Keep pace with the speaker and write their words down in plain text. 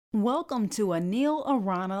Welcome to Anil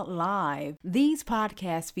Arana Live. These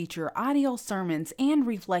podcasts feature audio sermons and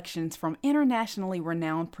reflections from internationally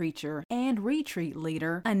renowned preacher and retreat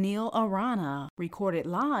leader Anil Arana, recorded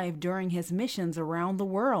live during his missions around the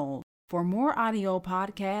world. For more audio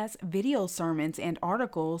podcasts, video sermons, and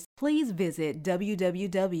articles, please visit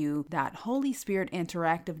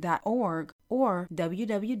www.holyspiritinteractive.org or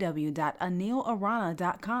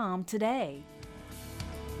www.anilarana.com today.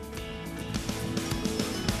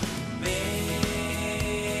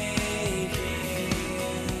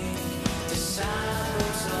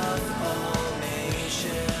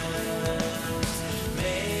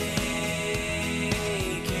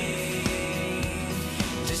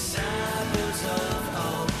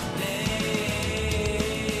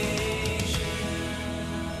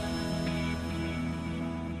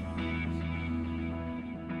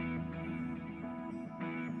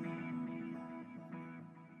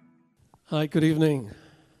 Hi, good evening.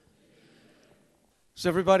 Is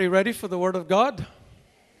everybody ready for the Word of God?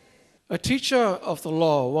 A teacher of the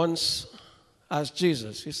law once asked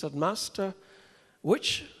Jesus, he said, "Master,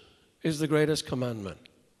 which is the greatest commandment?"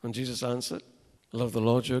 And Jesus answered, "Love the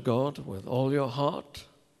Lord your God with all your heart,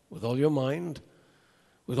 with all your mind,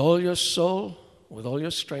 with all your soul, with all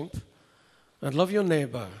your strength, and love your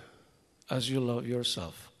neighbor as you love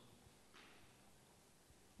yourself."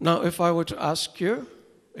 Now, if I were to ask you,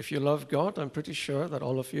 if you love God, I'm pretty sure that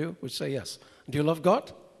all of you would say yes. Do you love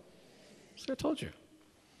God? So I told you.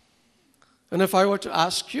 And if I were to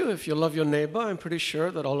ask you if you love your neighbor, I'm pretty sure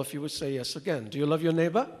that all of you would say yes again. Do you love your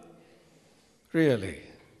neighbor? Really?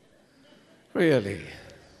 Really?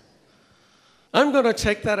 I'm going to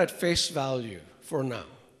take that at face value for now,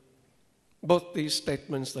 both these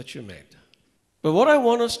statements that you made. But what I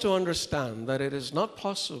want us to understand, that it is not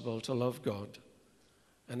possible to love God,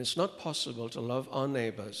 and it's not possible to love our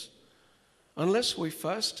neighbors unless we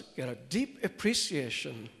first get a deep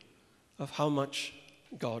appreciation of how much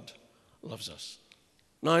God loves us.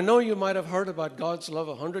 Now, I know you might have heard about God's love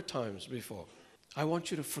 100 times before. I want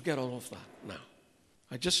you to forget all of that now.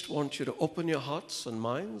 I just want you to open your hearts and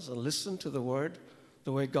minds and listen to the Word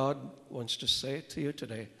the way God wants to say it to you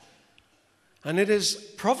today. And it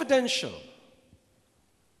is providential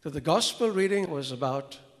that the gospel reading was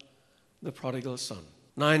about the prodigal son.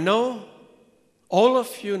 Now, I know all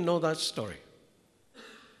of you know that story.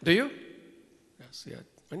 Do you? Yes, yeah,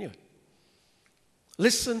 I knew it.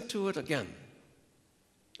 Listen to it again,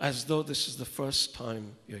 as though this is the first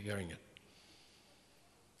time you're hearing it.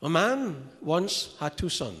 A man once had 2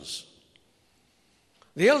 sons.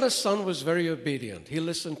 The eldest son was very obedient. He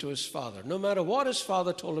listened to his father. No matter what his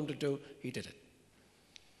father told him to do, he did it.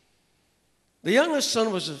 The youngest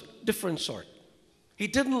son was a different sort. He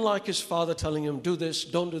didn't like his father telling him, do this,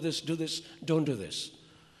 don't do this, do this, don't do this.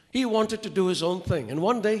 He wanted to do his own thing. And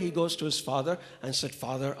one day he goes to his father and said,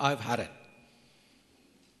 "Father, I've had it.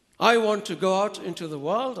 I want to go out into the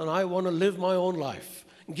world and I want to live my own life.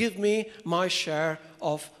 Give me my share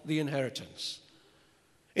of the inheritance."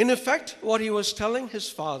 In effect, what he was telling his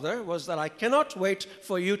father was that I cannot wait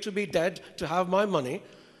for you to be dead to have my money,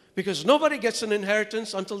 because nobody gets an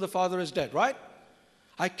inheritance until the father is dead, right?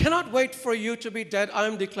 I cannot wait for you to be dead.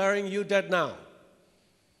 I'm declaring you dead now.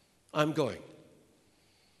 I'm going.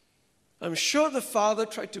 I'm sure the father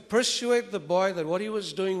tried to persuade the boy that what he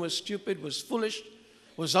was doing was stupid, was foolish,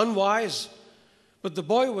 was unwise. But the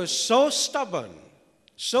boy was so stubborn,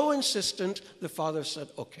 so insistent, the father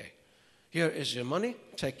said, "Okay, here is your money.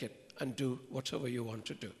 Take it and do whatever you want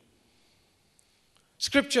to do."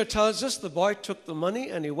 Scripture tells us the boy took the money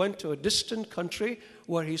and he went to a distant country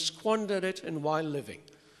where he squandered it in wild living.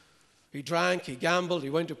 He drank, he gambled, he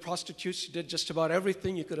went to prostitutes, he did just about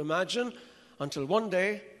everything you could imagine, until one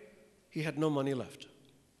day he had no money left.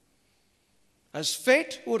 As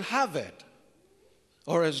fate would have it,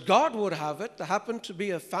 or as God would have it, there happened to be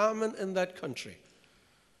a famine in that country.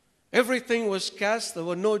 Everything was scarce, there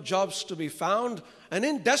were no jobs to be found, and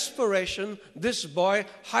in desperation, this boy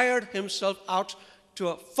hired himself out to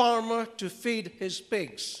a farmer to feed his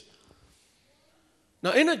pigs.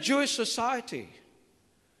 Now, in a Jewish society,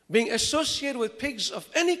 being associated with pigs of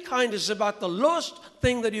any kind is about the lowest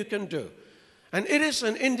thing that you can do. And it is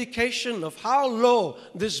an indication of how low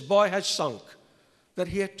this boy had sunk, that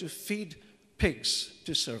he had to feed pigs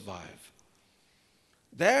to survive.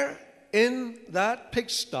 There, in that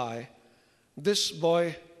pigsty, this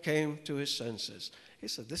boy came to his senses. He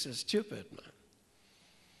said, "This is stupid, man.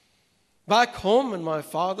 Back home in my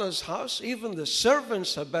father's house, even the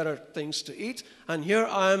servants have better things to eat, and here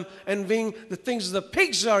I am envying the things the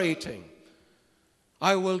pigs are eating.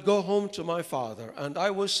 I will go home to my father, and I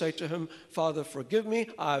will say to him, Father, forgive me.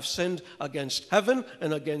 I have sinned against heaven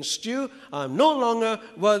and against you. I am no longer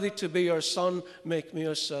worthy to be your son. Make me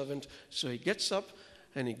your servant. So he gets up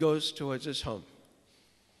and he goes towards his home.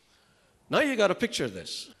 Now you got to picture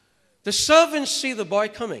this. The servants see the boy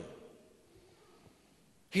coming.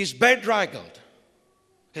 He's bedraggled.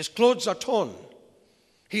 His clothes are torn.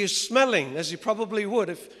 He is smelling, as he probably would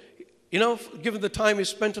if, given the time he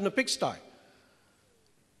spent in a pigsty.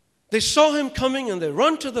 They saw him coming and they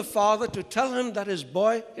run to the father to tell him that his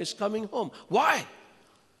boy is coming home. Why?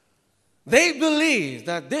 They believe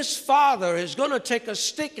that this father is going to take a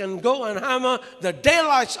stick and go and hammer the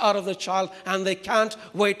daylights out of the child, and they can't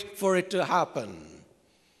wait for it to happen.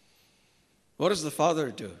 What does the father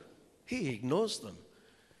do? He ignores them.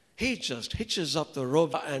 He just hitches up the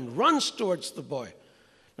robe and runs towards the boy.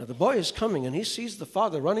 Now the boy is coming and he sees the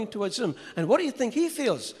father running towards him. And what do you think he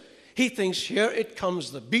feels? He thinks, here it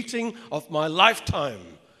comes, the beating of my lifetime.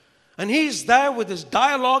 And he's there with his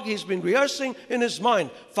dialogue he's been rehearsing in his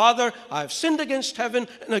mind. Father, I have sinned against heaven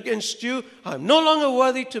and against you. I'm no longer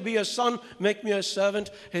worthy to be a son. Make me a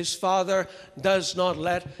servant. His father does not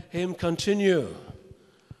let him continue.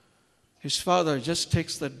 His father just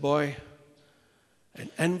takes that boy and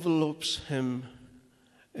envelopes him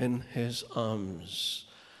in his arms,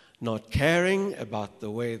 not caring about the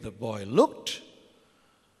way the boy looked,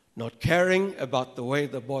 not caring about the way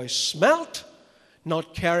the boy smelt,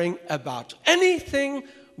 not caring about anything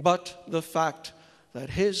but the fact that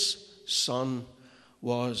his son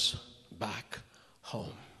was back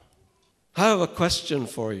home. I have a question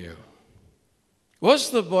for you.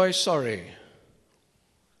 Was the boy sorry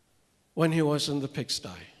when he was in the pigsty?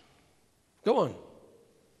 Go on.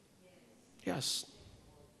 Yes.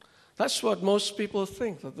 That's what most people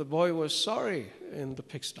think, that the boy was sorry in the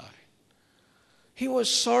pigsty. He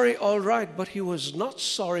was sorry, all right, but he was not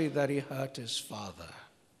sorry that he hurt his father.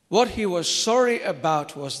 What he was sorry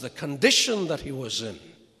about was the condition that he was in.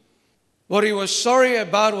 What he was sorry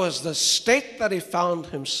about was the state that he found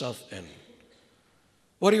himself in.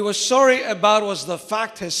 What he was sorry about was the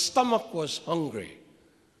fact his stomach was hungry.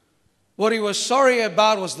 What he was sorry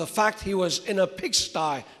about was the fact he was in a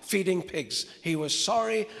pigsty feeding pigs. He was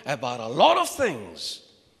sorry about a lot of things,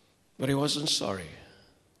 but he wasn't sorry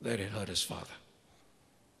that he hurt his father.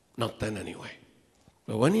 Not then anyway.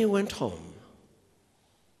 But when he went home,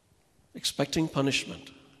 expecting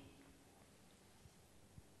punishment,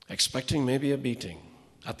 expecting maybe a beating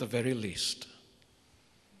at the very least,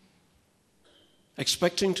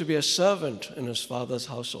 expecting to be a servant in his father's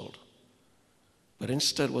household, but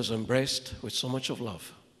instead was embraced with so much of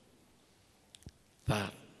love,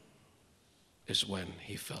 that is when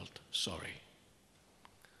he felt sorry.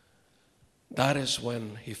 That is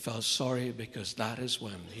when he felt sorry, because that is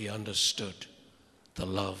when he understood the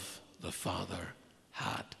love the Father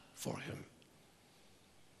had for him.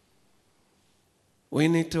 We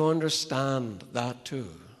need to understand that too,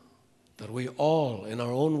 that we all, in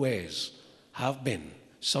our own ways, have been,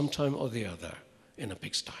 sometime or the other, in a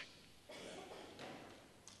pigsty.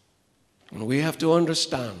 And we have to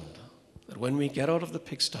understand that when we get out of the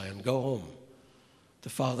pigsty and go home, the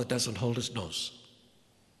Father doesn't hold his nose.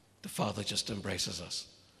 The Father just embraces us,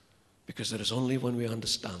 because it is only when we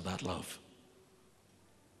understand that love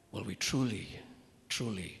will we truly,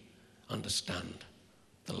 truly understand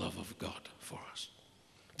the love of God for us.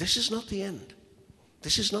 This is not the end.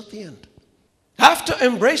 This is not the end. After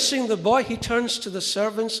embracing the boy, he turns to the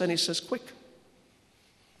servants and he says, quick,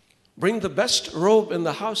 bring the best robe in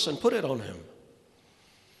the house and put it on him.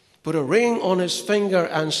 Put a ring on his finger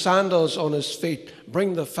and sandals on his feet.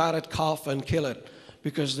 Bring the fatted calf and kill it,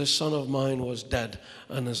 because this son of mine was dead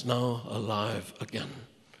and is now alive again.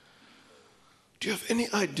 Do you have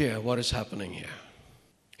any idea what is happening here?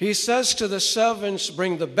 He says to the servants,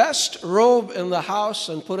 bring the best robe in the house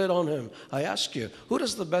and put it on him. I ask you, who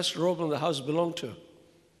does the best robe in the house belong to?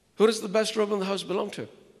 Who does the best robe in the house belong to?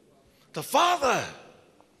 The Father.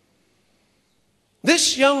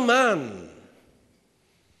 This young man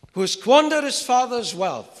who has squandered his father's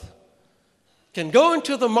wealth can go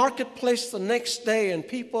into the marketplace the next day and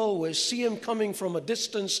people will see him coming from a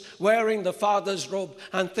distance wearing the father's robe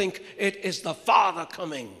and think it is the Father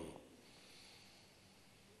coming.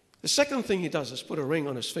 The second thing he does is put a ring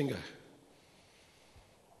on his finger.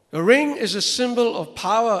 A ring is a symbol of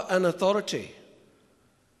power and authority.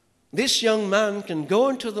 This young man can go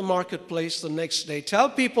into the marketplace the next day, tell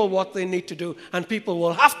people what they need to do, and people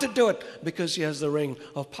will have to do it because he has the ring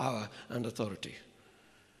of power and authority.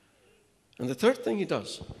 And the third thing he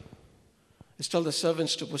does is tell the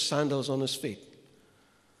servants to put sandals on his feet.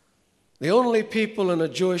 The only people in a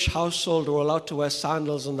Jewish household who were allowed to wear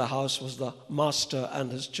sandals in the house was the master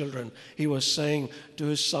and his children. He was saying to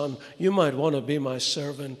his son, you might want to be my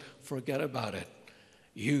servant, forget about it.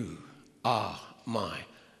 You are my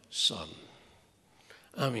son.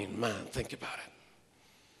 I mean, man, think about it.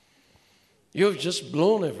 You've just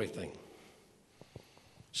blown everything.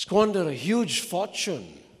 Squandered a huge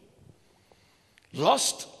fortune.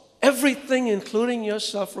 Lost everything, including your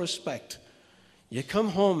self-respect. You come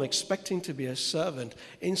home expecting to be a servant.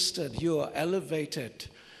 Instead, you are elevated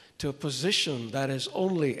to a position that is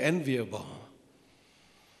only enviable.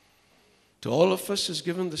 To all of us is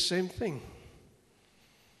given the same thing.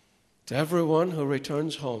 To everyone who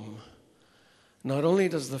returns home, not only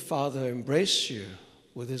does the Father embrace you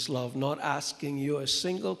with his love, not asking you a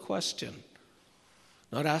single question,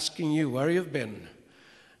 not asking you where you've been,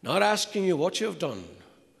 not asking you what you've done,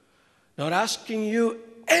 not asking you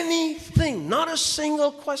anything, not a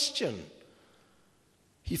single question.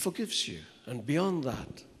 He forgives you, and beyond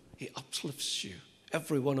that, he uplifts you.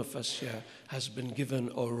 Every one of us here has been given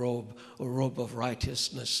a robe of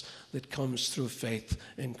righteousness that comes through faith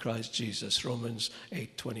in Christ Jesus. Romans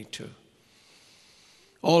 8:22.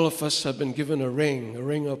 All of us have been given a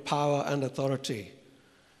ring of power and authority.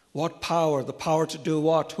 What power? The power to do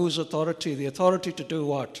what? Whose authority? The authority to do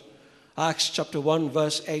what? Acts chapter 1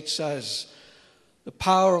 verse 8 says, the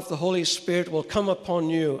power of the Holy Spirit will come upon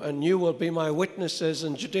you, and you will be my witnesses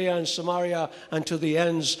in Judea and Samaria and to the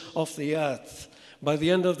ends of the earth. By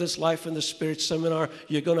the end of this Life in the Spirit seminar,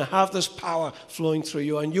 you're going to have this power flowing through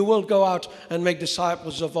you, and you will go out and make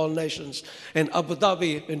disciples of all nations in Abu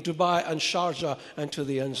Dhabi, in Dubai, and Sharjah, and to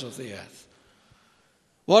the ends of the earth.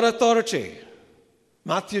 What authority?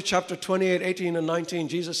 Matthew chapter 28, 18 and 19,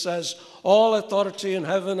 Jesus says, all authority in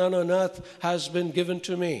heaven and on earth has been given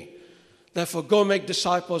to me. Therefore, go make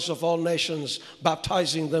disciples of all nations,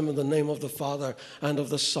 baptizing them in the name of the Father and of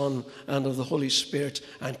the Son and of the Holy Spirit,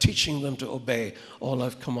 and teaching them to obey all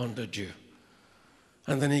I've commanded you.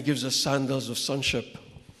 And then he gives us sandals of sonship.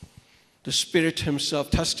 The Spirit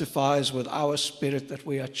himself testifies with our spirit that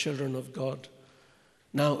we are children of God.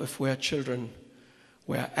 Now, if we are children,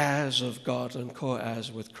 we are heirs of God and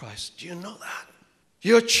co-heirs with Christ. Do you know that?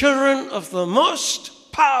 You're children of the most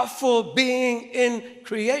powerful being in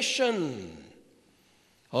creation.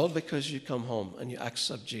 All because you come home and you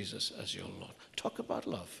accept Jesus as your Lord. Talk about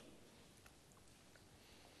love.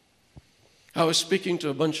 I was speaking to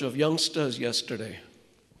a bunch of youngsters yesterday,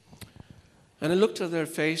 and I looked at their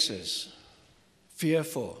faces,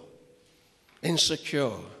 fearful,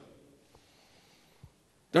 insecure.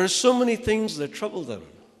 There are so many things that trouble them.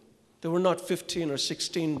 They were not 15 or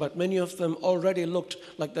 16, but many of them already looked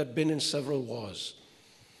like they'd been in several wars.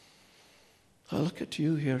 I look at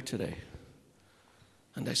you here today,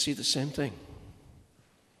 and I see the same thing.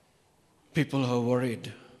 People who are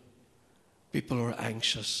worried, people who are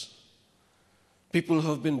anxious, people who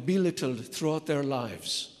have been belittled throughout their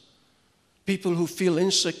lives, people who feel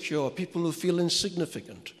insecure, people who feel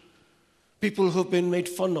insignificant, people who have been made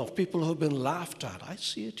fun of, people who have been laughed at. I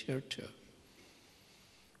see it here too.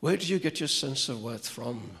 Where do you get your sense of worth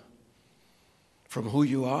from? From who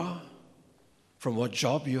you are? From what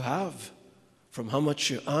job you have? From how much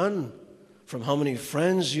you earn? From how many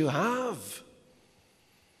friends you have?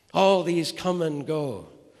 All these come and go.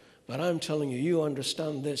 But I'm telling you, you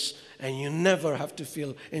understand this, and you never have to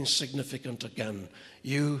feel insignificant again.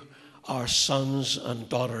 You are sons and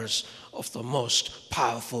daughters of the most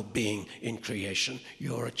powerful being in creation.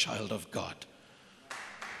 You're a child of God.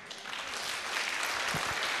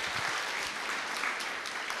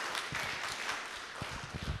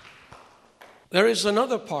 There is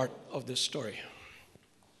another part of this story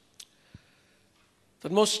that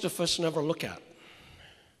most of us never look at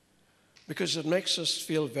because it makes us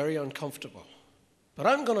feel very uncomfortable. But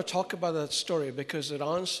I'm going to talk about that story because it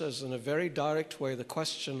answers in a very direct way the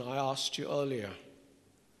question I asked you earlier.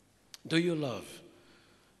 Do you love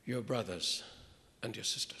your brothers and your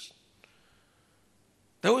sisters?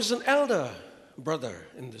 There was an elder brother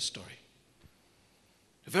in this story,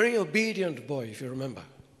 a very obedient boy, if you remember.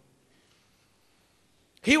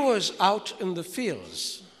 He was out in the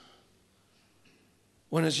fields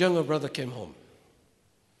when his younger brother came home.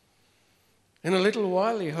 In a little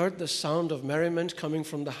while, he heard the sound of merriment coming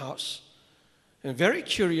from the house. And very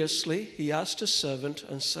curiously, he asked his servant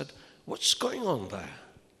and said, "What's going on there?"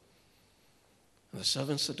 And the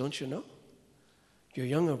servant said, "Don't you know? Your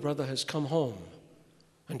younger brother has come home,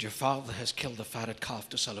 and your father has killed a fatted calf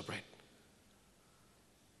to celebrate."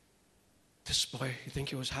 This boy, you think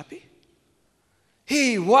he was happy?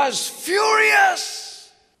 He was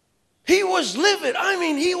furious. He was livid. I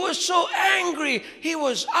mean, he was so angry. He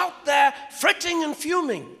was out there fretting and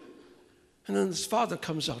fuming. And then his father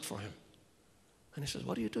comes out for him. And he says,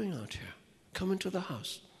 "What are you doing out here? Come into the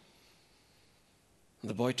house." And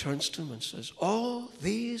the boy turns to him and says, all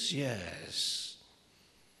these years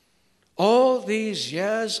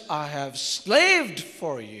I have slaved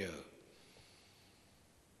for you.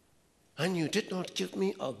 And you did not give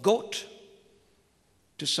me a goat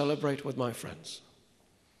to celebrate with my friends.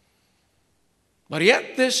 But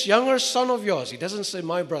yet this younger son of yours," he doesn't say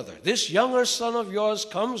my brother, "this younger son of yours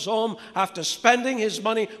comes home after spending his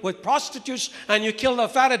money with prostitutes, and you killed a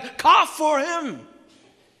fatted calf for him."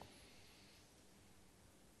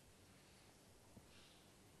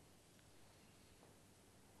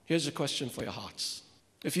 Here's a question for your hearts.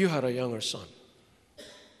 If you had a younger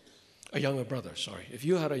brother, if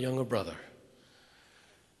you had a younger brother,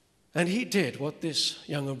 and he did what this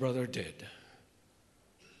younger brother did,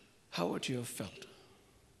 how would you have felt?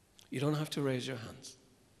 You don't have to raise your hands.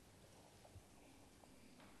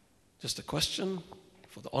 Just a question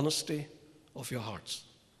for the honesty of your hearts.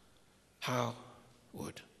 How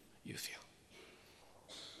would you feel?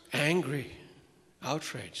 Angry,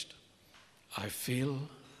 outraged. I feel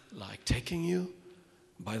like taking you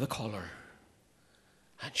by the collar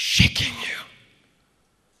and shaking you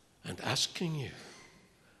and asking you,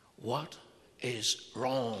 what is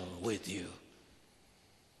wrong with you?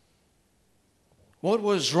 What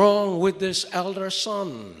was wrong with this elder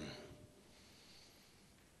son?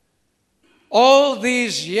 All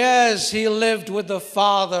these years he lived with the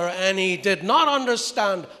father, and he did not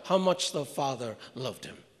understand how much the father loved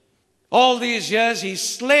him. All these years he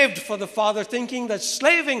slaved for the father, thinking that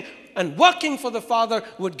slaving and working for the father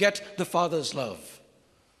would get the father's love.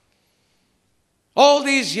 All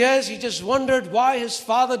these years he just wondered why his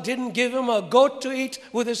father didn't give him a goat to eat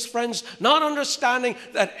with his friends, not understanding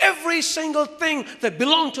that every single thing that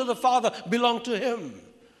belonged to the father belonged to him.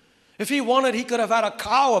 If he wanted, he could have had a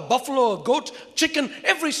cow, a buffalo, a goat, chicken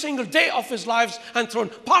every single day of his lives and thrown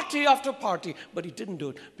party after party. But he didn't do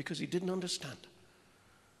it because he didn't understand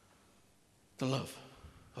the love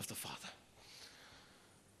of the Father.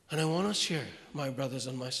 And I want us here, my brothers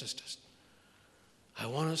and my sisters, I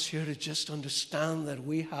want us here to just understand that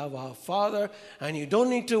we have our Father, and you don't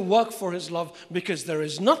need to work for his love, because there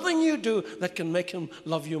is nothing you do that can make him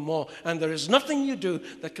love you more, and there is nothing you do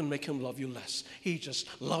that can make him love you less. He just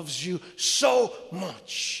loves you so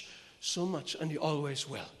much, and he always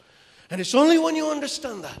will. And it's only when you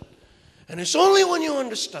understand that,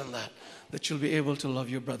 that you'll be able to love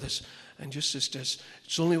your brothers and your sisters.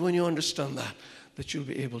 It's only when you understand that you'll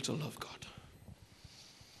be able to love God.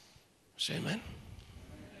 Say amen.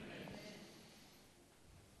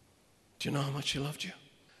 Do you know how much he loved you?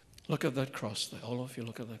 Look at that cross there. All of you,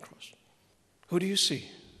 look at that cross. Who do you see?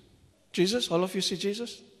 Jesus? All of you see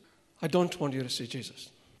Jesus? I don't want you to see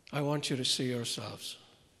Jesus. I want you to see yourselves,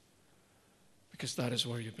 because that is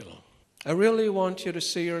where you belong. I really want you to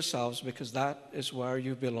see yourselves, because that is where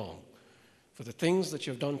you belong. For the things that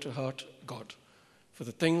you've done to hurt God, for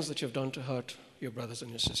the things that you've done to hurt your brothers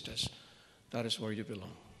and your sisters, that is where you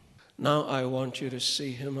belong. Now I want you to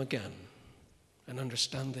see him again and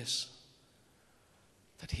understand this,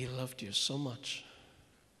 that he loved you so much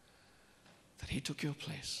that he took your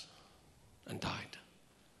place and died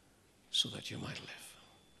so that you might live.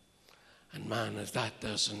 And man, if that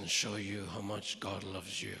doesn't show you how much God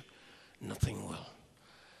loves you, nothing will.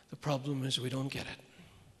 The problem is we don't get it.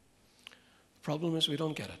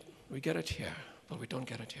 We get it here, but we don't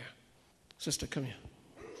get it here. Sister, come here.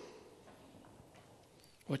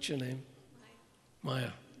 What's your name?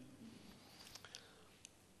 Maya.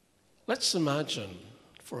 Let's imagine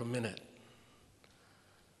for a minute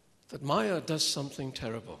that Maya does something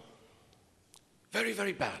terrible. Very,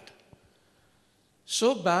 very bad.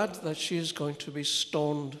 So bad that she is going to be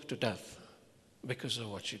stoned to death because of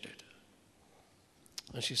what she did.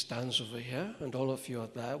 And she stands over here, and all of you are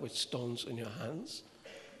there with stones in your hands,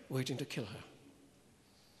 waiting to kill her.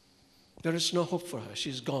 There is no hope for her.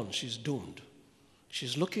 She's gone. She's doomed.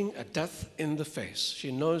 She's looking at death in the face.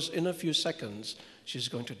 She knows in a few seconds she's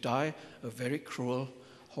going to die a very cruel,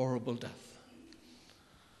 horrible death.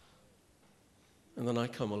 And then I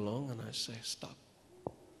come along and I say, stop.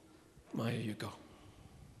 Maya, you go.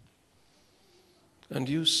 And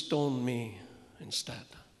you stone me instead,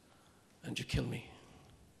 and you kill me.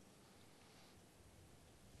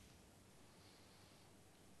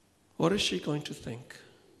 What is she going to think?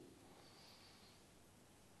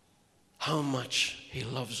 How much he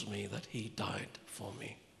loves me that he died for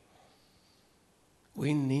me.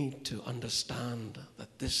 We need to understand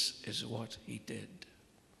that this is what he did.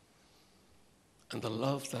 and the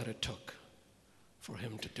love that it took for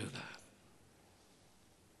him to do that.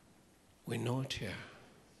 We know it here.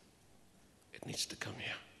 It needs to come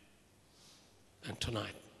here. And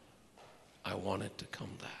tonight, I want it to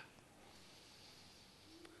come there.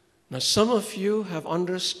 Now, some of you have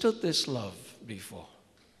understood this love before.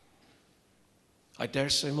 I dare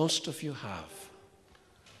say most of you have.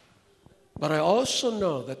 But I also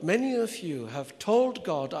know that many of you have told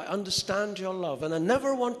God, I understand your love, and I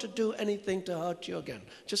never want to do anything to hurt you again.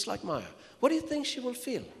 Just like Maya. What do you think she will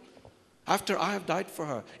feel after I have died for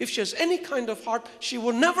her? If she has any kind of heart, she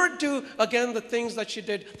will never do again the things that she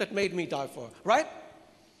did that made me die for her. Right?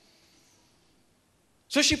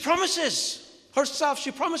 So she promises herself,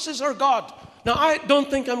 she promises her God. Now, I don't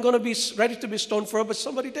think I'm going to be ready to be stoned for her, but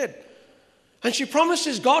somebody did. And she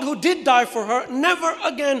promises God, who did die for her, never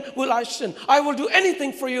again will I sin. I will do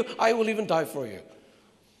anything for you. I will even die for you.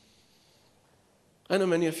 I know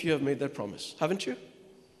many of you have made that promise, haven't you?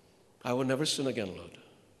 I will never sin again, Lord.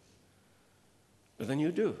 But then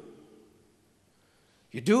you do.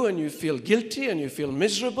 You do, and you feel guilty, and you feel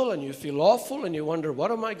miserable, and you feel awful, and you wonder,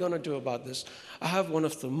 what am I going to do about this? I have one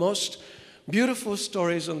of the most beautiful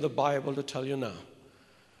stories in the Bible to tell you now.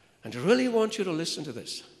 And I really want you to listen to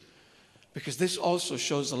this, because this also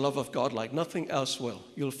shows the love of God like nothing else will.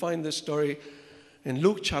 You'll find this story in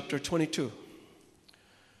Luke chapter 22.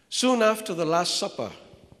 Soon after the Last Supper,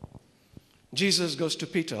 Jesus goes to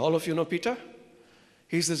Peter. All of you know Peter?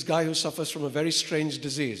 He's this guy who suffers from a very strange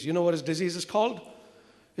disease. You know what his disease is called?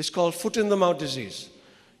 It's called foot-in-the-mouth disease.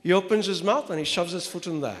 He opens his mouth and he shoves his foot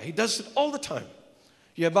in there. He does it all the time.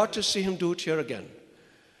 You're about to see him do it here again.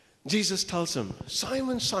 Jesus tells him,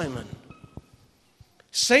 Simon, Simon,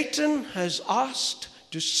 Satan has asked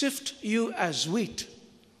to sift you as wheat.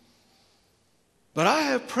 But I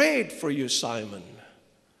have prayed for you, Simon,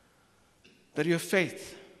 that your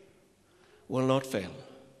faith will not fail.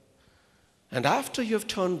 And after you've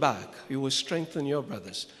turned back, you will strengthen your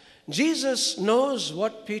brothers. Jesus knows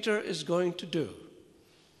what Peter is going to do.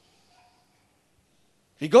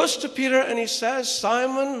 He goes to Peter and he says,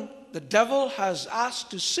 Simon, the devil has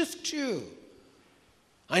asked to sift you.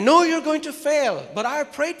 I know you're going to fail, but I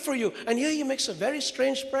prayed for you. And here he makes a very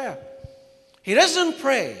strange prayer. He doesn't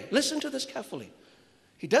pray, listen to this carefully.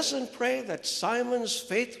 He doesn't pray that Simon's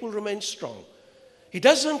faith will remain strong. He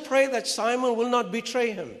doesn't pray that Simon will not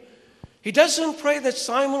betray him. He doesn't pray that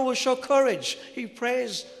Simon will show courage. He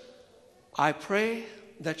prays, I pray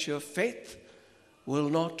that your faith will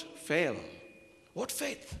not fail. What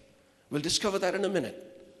faith? We'll discover that in a minute.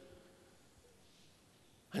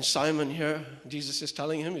 And Simon here, Jesus is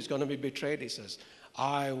telling him he's going to be betrayed. He says,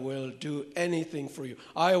 I will do anything for you.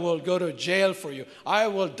 I will go to jail for you. I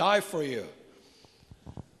will die for you.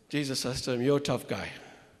 Jesus says to him, you're a tough guy.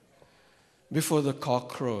 Before the cock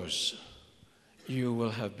crows, you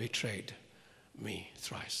will have betrayed me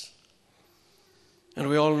thrice. And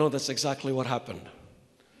we all know that's exactly what happened.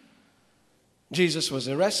 Jesus was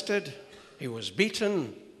arrested. He was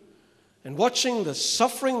beaten. And watching the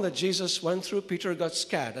suffering that Jesus went through, Peter got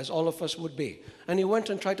scared, as all of us would be. And he went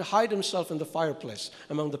and tried to hide himself in the fireplace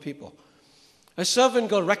among the people. A servant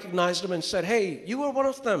girl recognized him and said, hey, you were one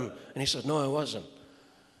of them. And he said, no, I wasn't.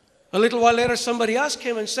 A little while later, somebody else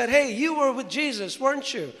came and said, hey, you were with Jesus,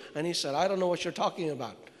 weren't you? And he said, I don't know what you're talking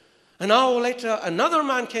about. An hour later, another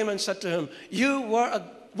man came and said to him, you were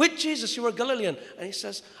with Jesus, you were Galilean. And he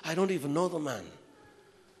says, I don't even know the man.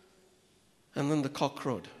 And then the cock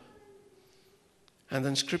crowed. And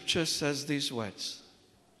then Scripture says these words.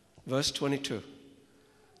 Verse 22.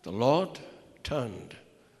 The Lord turned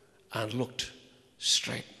and looked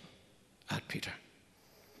straight at Peter.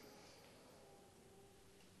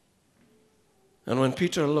 And when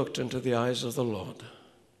Peter looked into the eyes of the Lord,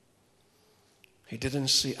 he didn't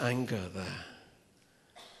see anger there.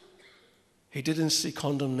 He didn't see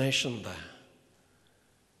condemnation there.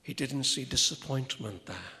 He didn't see disappointment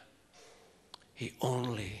there. He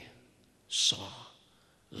only saw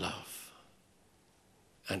love.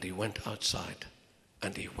 And he went outside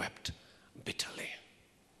and he wept bitterly.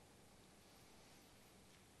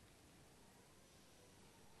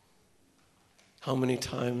 How many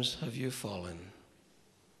times have you fallen?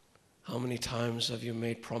 How many times have you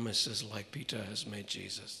made promises like Peter has made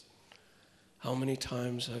Jesus? How many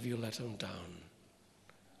times have you let him down?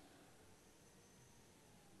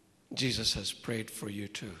 Jesus has prayed for you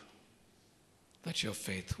too, that your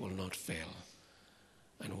faith will not fail.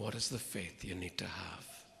 And what is the faith you need to have?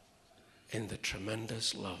 In the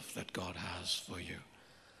tremendous love that God has for you,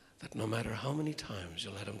 that no matter how many times you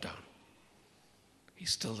let him down,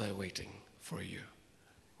 he's still there waiting for you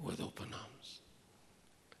with open arms.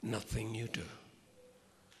 Nothing you do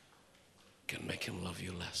can make him love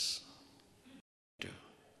you less. Do.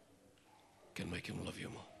 Can make him love you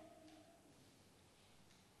more.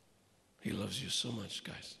 He loves you so much,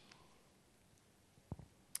 guys.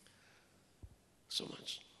 So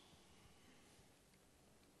much.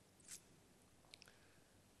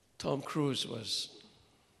 Tom Cruise was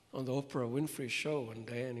on the Oprah Winfrey show one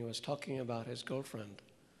day, and he was talking about his girlfriend.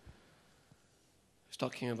 He was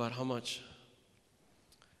talking about how much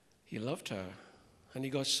he loved her. And he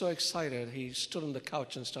got so excited, he stood on the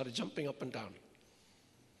couch and started jumping up and down.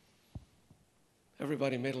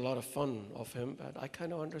 Everybody made a lot of fun of him, but I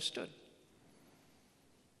kind of understood.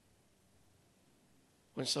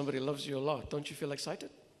 When somebody loves you a lot, don't you feel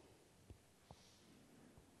excited?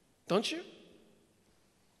 Don't you?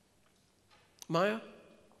 Maya?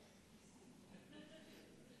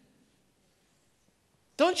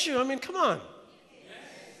 Don't you? I mean, come on.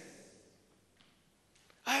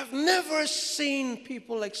 I have never seen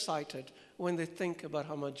people excited when they think about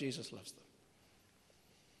how much Jesus loves them.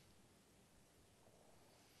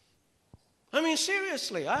 I mean,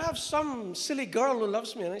 seriously, I have some silly girl who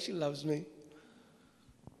loves me, and she loves me.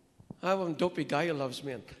 I have a dopey guy who loves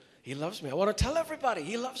me, and he loves me. I want to tell everybody,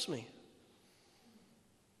 he loves me.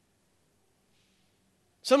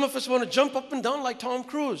 Some of us want to jump up and down like Tom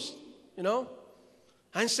Cruise,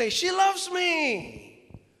 and say, she loves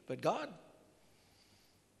me. But God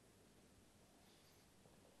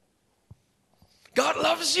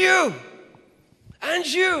loves you, and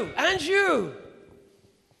you, and you,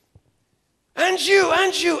 and you,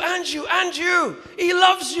 and you, and you, and you. He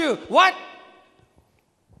loves you. What?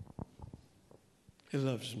 He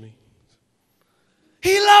loves me.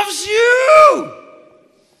 He loves you.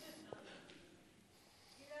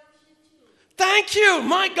 Thank you.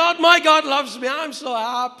 My God loves me. I'm so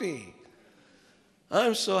happy.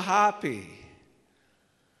 I'm so happy.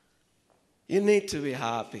 You need to be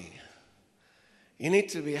happy. You need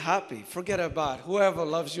to be happy. Forget about whoever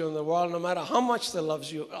loves you in the world, no matter how much they love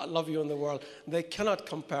you in the world. They cannot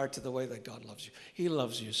compare to the way that God loves you. He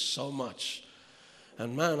loves you so much.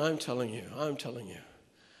 And man, I'm telling you,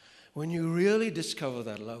 when you really discover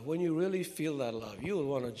that love, when you really feel that love, you'll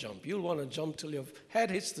want to jump. You'll want to jump till your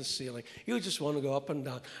head hits the ceiling. You'll just want to go up and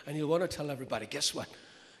down, and you'll want to tell everybody, guess what?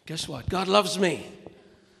 Guess what? God loves me.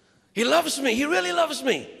 He loves me. He really loves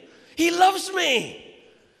me. He loves me.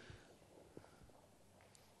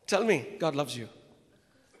 Tell me, God loves you.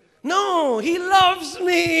 No, He loves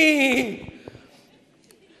me.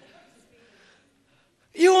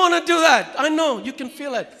 You want to do that. I know. You can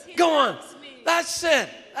feel it. Go on. That's it.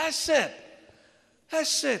 That's it.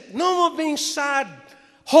 That's it. No more being sad,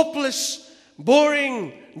 hopeless,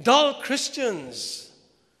 boring, dull Christians.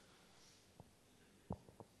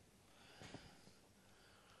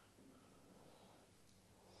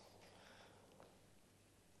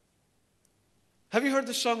 Have you heard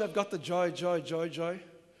the song, I've got the joy, joy, joy, joy?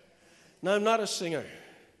 Now, I'm not a singer.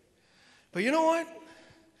 But you know what?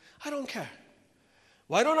 I don't care.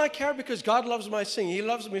 Why don't I care? Because God loves my singing. He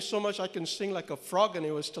loves me so much I can sing like a frog and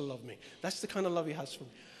He will still love me. That's the kind of love He has for me.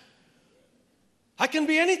 I can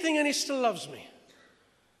be anything and He still loves me.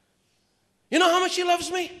 You know how much He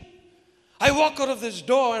loves me? I walk out of this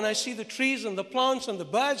door and I see the trees and the plants and the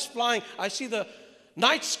birds flying. I see the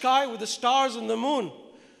night sky with the stars and the moon.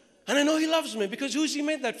 And I know He loves me because who's He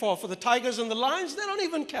made that for? For the tigers and the lions? They don't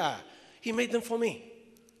even care. He made them for me.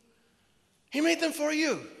 He made them for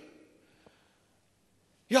you.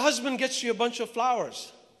 Your husband gets you a bunch of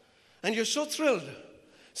flowers and you're so thrilled.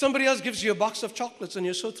 Somebody else gives you a box of chocolates and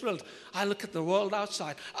you're so thrilled. I look at the world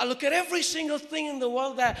outside. I look at every single thing in the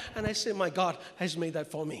world there and I say, my God has made that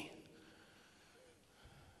for me.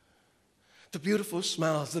 The beautiful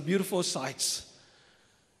smells, the beautiful sights,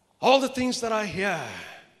 all the things that I hear.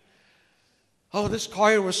 Oh, this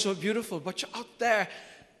choir was so beautiful, but you're out there.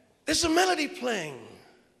 There's a melody playing.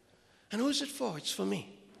 And who's it for? It's for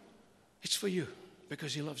me. It's for you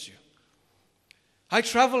because He loves you. I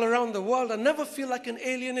travel around the world and never feel like an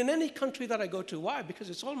alien in any country that I go to. Why? Because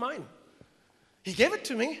it's all mine. He gave it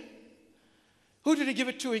to me. Who did He give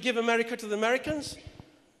it to? He gave America to the Americans.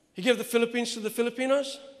 He gave the Philippines to the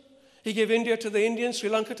Filipinos. He gave India to the Indians, Sri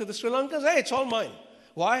Lanka to the Sri Lankans. Hey, it's all mine.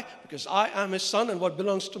 Why? Because I am His son and what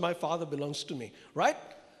belongs to my Father belongs to me. Right?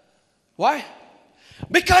 Why?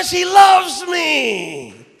 Because He loves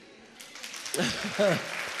me.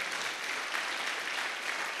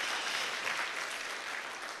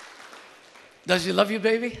 Does He love you,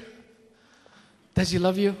 baby? Does He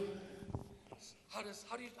love you? How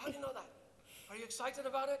do you know that? Are you excited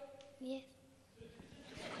about it? Yes.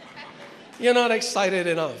 You're not excited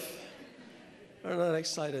enough. You're not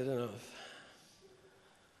excited enough.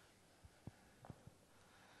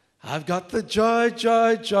 I've got the joy,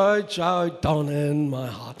 joy, joy, joy down in my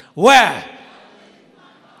heart. Where?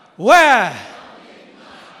 Where?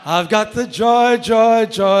 I've got the joy, joy,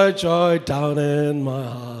 joy, joy down in my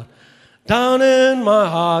heart. Down in my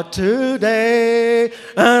heart today.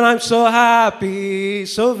 And I'm so happy,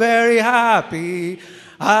 so very happy.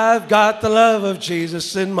 I've got the love of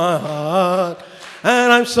Jesus in my heart.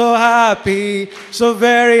 And I'm so happy, so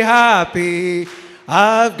very happy.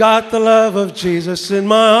 I've got the love of Jesus in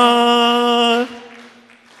my heart.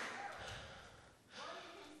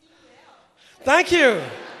 Thank you.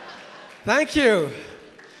 Thank you.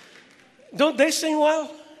 Don't they sing well?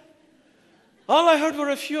 All I heard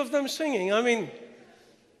were a few of them singing. I mean,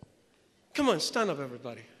 come on, stand up,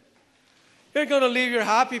 everybody. You're going to leave your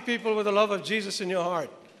happy people with the love of Jesus in your heart.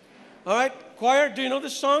 All right? Choir, do you know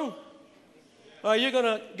this song? All right, you're going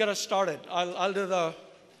to get us started. I'll do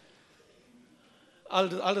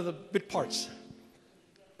the bit parts.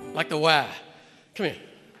 Like the wah. Come here.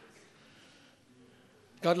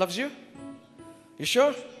 God loves you? You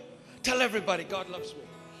sure? Tell everybody God loves me.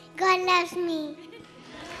 God loves me.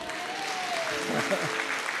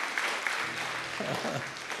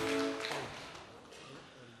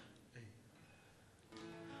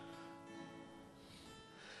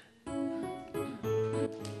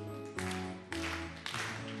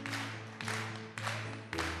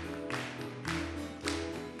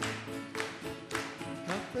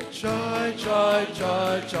 Got the joy, joy,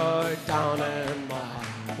 joy, joy down in my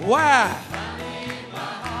heart. Where?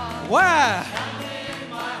 Where?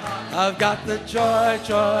 I've got the joy,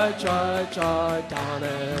 joy, joy, joy down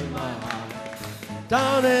in my heart.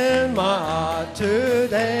 Down in my heart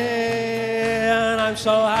today. And I'm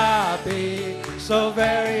so happy, so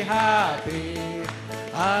very happy.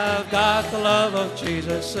 I've got the love of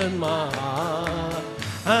Jesus in my heart.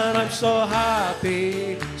 And I'm so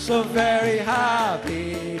happy, so very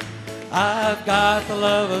happy. I've got the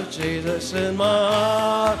love of Jesus in my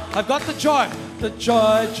heart. I've got the joy,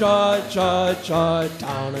 joy, joy, joy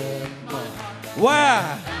down in my heart.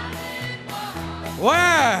 Where?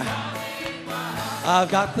 Where? I've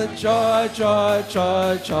got the joy, joy,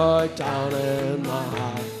 joy, joy down in my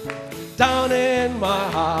heart. Down in my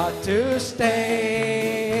heart to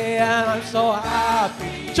stay. And I'm so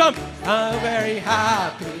happy. Jump! I'm very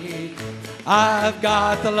happy. I've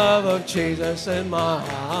got the love of Jesus in my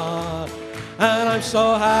heart. And I'm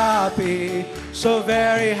so happy, so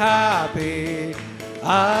very happy.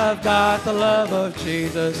 I've got the love of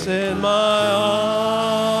Jesus in my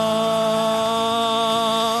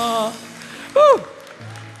heart. Woo!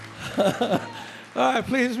 All right,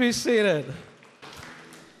 please be seated.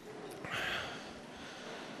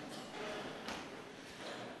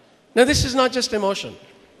 Now, this is not just emotion,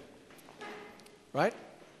 right?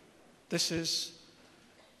 This is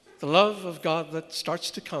the love of God that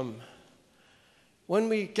starts to come when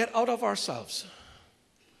we get out of ourselves.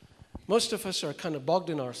 Most of us are kind of bogged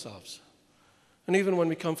in ourselves. And even when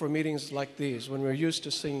we come for meetings like these, when we're used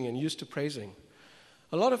to singing and used to praising,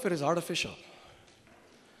 a lot of it is artificial.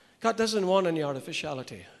 God doesn't want any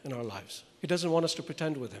artificiality in our lives. He doesn't want us to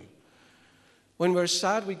pretend with Him. When we're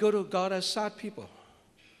sad, we go to God as sad people.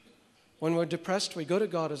 When we're depressed, we go to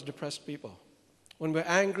God as depressed people. When we're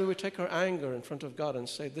angry, we take our anger in front of God and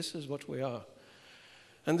say, this is what we are.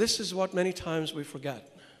 And this is what many times we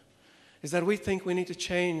forget, is that we think we need to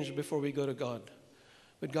change before we go to God.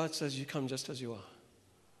 But God says, you come just as you are.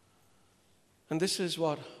 And this is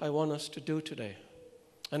what I want us to do today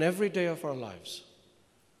and every day of our lives.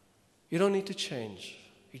 You don't need to change.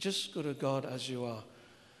 You just go to God as you are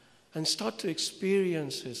and start to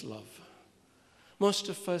experience His love. Most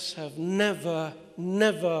of us have never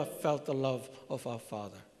felt the love of our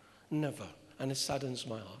Father. Never. And it saddens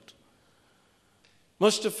my heart.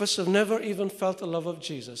 Most of us have never even felt the love of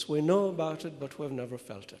Jesus. We know about it, but we've never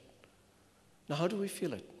felt it. Now, how do we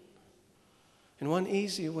feel it? In one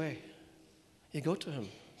easy way. You go to Him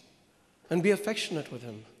and be affectionate with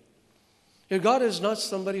Him. Your God is not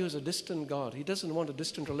somebody who's a distant God. He doesn't want a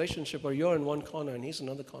distant relationship where you're in one corner and He's in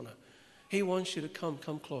another corner. He wants you to come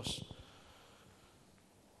close.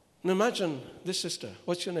 Now imagine this sister.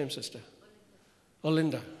 What's your name, sister?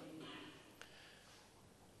 Olinda.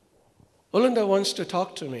 Olinda wants to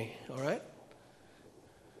talk to me, all right?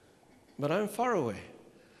 But I'm far away.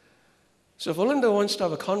 So if Olinda wants to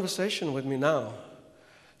have a conversation with me now,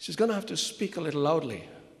 she's going to have to speak a little loudly.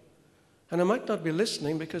 And I might not be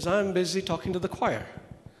listening because I'm busy talking to the choir.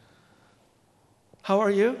 How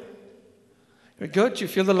are you? You're good? You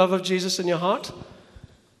feel the love of Jesus in your heart?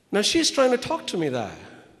 Now she's trying to talk to me there.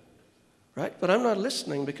 Right? But I'm not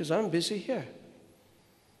listening because I'm busy here.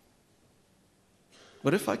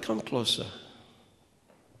 But if I come closer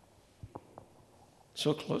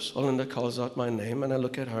So close. Olinda calls out my name, and I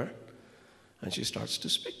look at her, and she starts to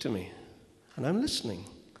speak to me. And I'm listening.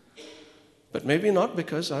 But maybe not,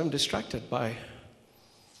 because I'm distracted by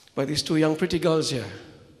these two young pretty girls here.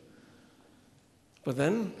 But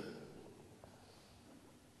then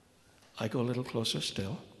I go a little closer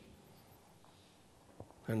still.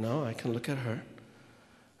 And now I can look at her,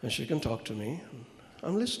 and she can talk to me.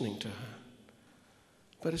 I'm listening to her.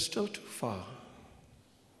 But it's still too far.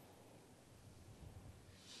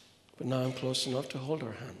 But now I'm close enough to hold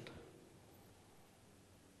her hand.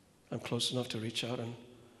 I'm close enough to reach out and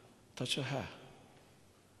touch her hair.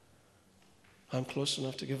 I'm close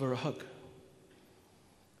enough to give her a hug.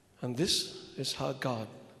 And this is how God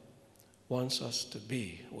wants us to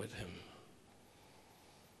be with Him.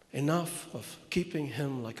 Enough of keeping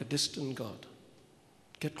Him like a distant God.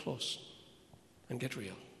 Get close and get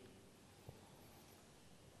real.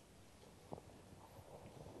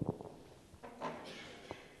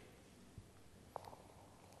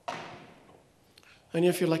 And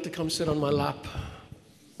if you'd like to come sit on my lap.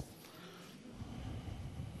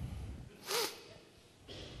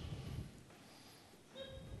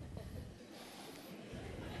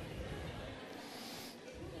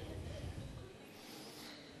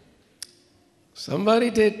 Somebody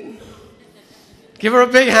did. Give her a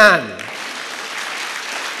big hand.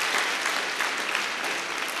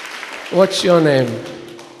 What's your name?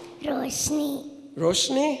 Roshni.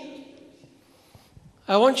 Roshni?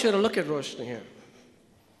 I want you to look at Roshni here.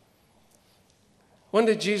 One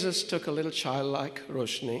day Jesus took a little child like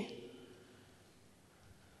Roshni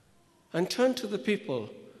and turned to the people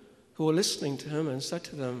who were listening to him and said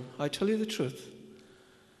to them, I tell you the truth,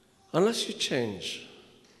 unless you change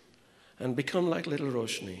and become like little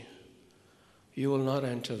Roshni, you will not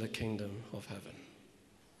enter the kingdom of heaven.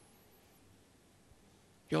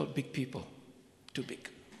 You're big people, too big,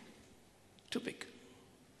 too big.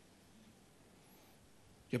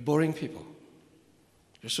 You're boring people.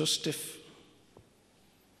 You're so stiff.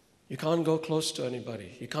 You can't go close to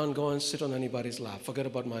anybody. You can't go and sit on anybody's lap. Forget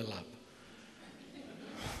about my lap.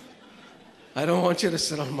 I don't want you to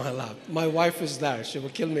sit on my lap. My wife is there. She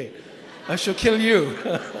will kill me. I shall kill you.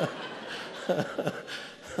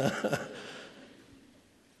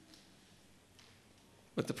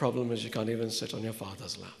 But the problem is you can't even sit on your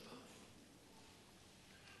father's lap.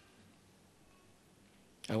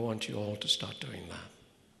 I want you all to start doing that.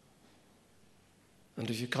 And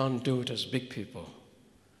if you can't do it as big people,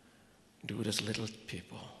 do it as little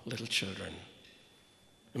people, little children.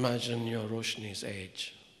 Imagine you're Roshni's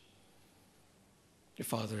age. Your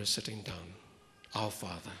father is sitting down, our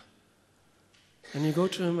Father. And you go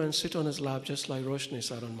to him and sit on his lap just like Roshni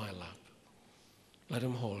sat on my lap. Let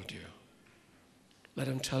him hold you. Let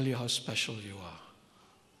him tell you how special you are.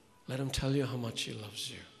 Let him tell you how much he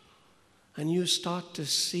loves you. And you start to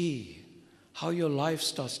see how your life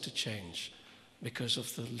starts to change because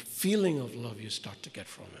of the feeling of love you start to get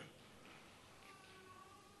from him.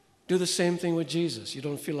 Do the same thing with Jesus. You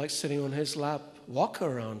don't feel like sitting on his lap. Walk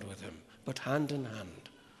around with him, but hand in hand.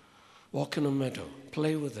 Walk in a meadow.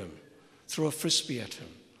 Play with him. Throw a frisbee at him.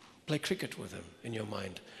 Play cricket with him in your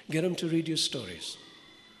mind. Get him to read you stories.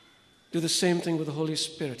 Do the same thing with the Holy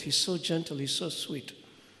Spirit. He's so gentle. He's so sweet.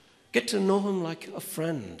 Get to know him like a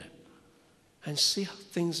friend and see how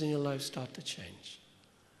things in your life start to change.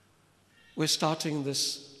 We're starting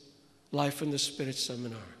this Life in the Spirit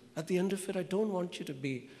seminar. At the end of it, I don't want you to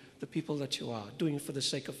be the people that you are, doing it for the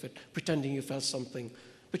sake of it, pretending you felt something.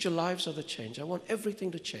 But your lives are the change. I want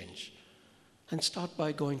everything to change. And start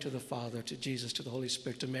by going to the Father, to Jesus, to the Holy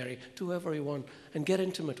Spirit, to Mary, to whoever you want, and get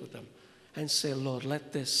intimate with them. And say, Lord,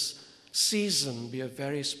 let this season be a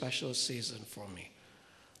very special season for me.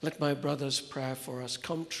 Let my brother's prayer for us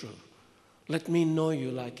come true. Let me know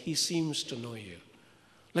you like he seems to know you.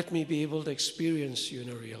 Let me be able to experience you in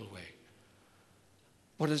a real way.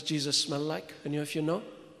 What does Jesus smell like? Any of you know?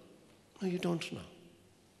 No, you don't know,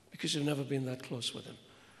 because you've never been that close with him.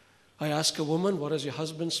 I ask a woman, what does your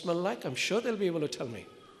husband smell like? I'm sure they'll be able to tell me.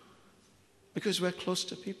 Because we're close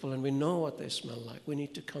to people and we know what they smell like. We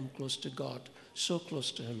need to come close to God, so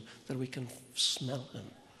close to him that we can smell him.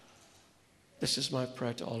 This is my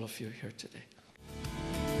prayer to all of you here today.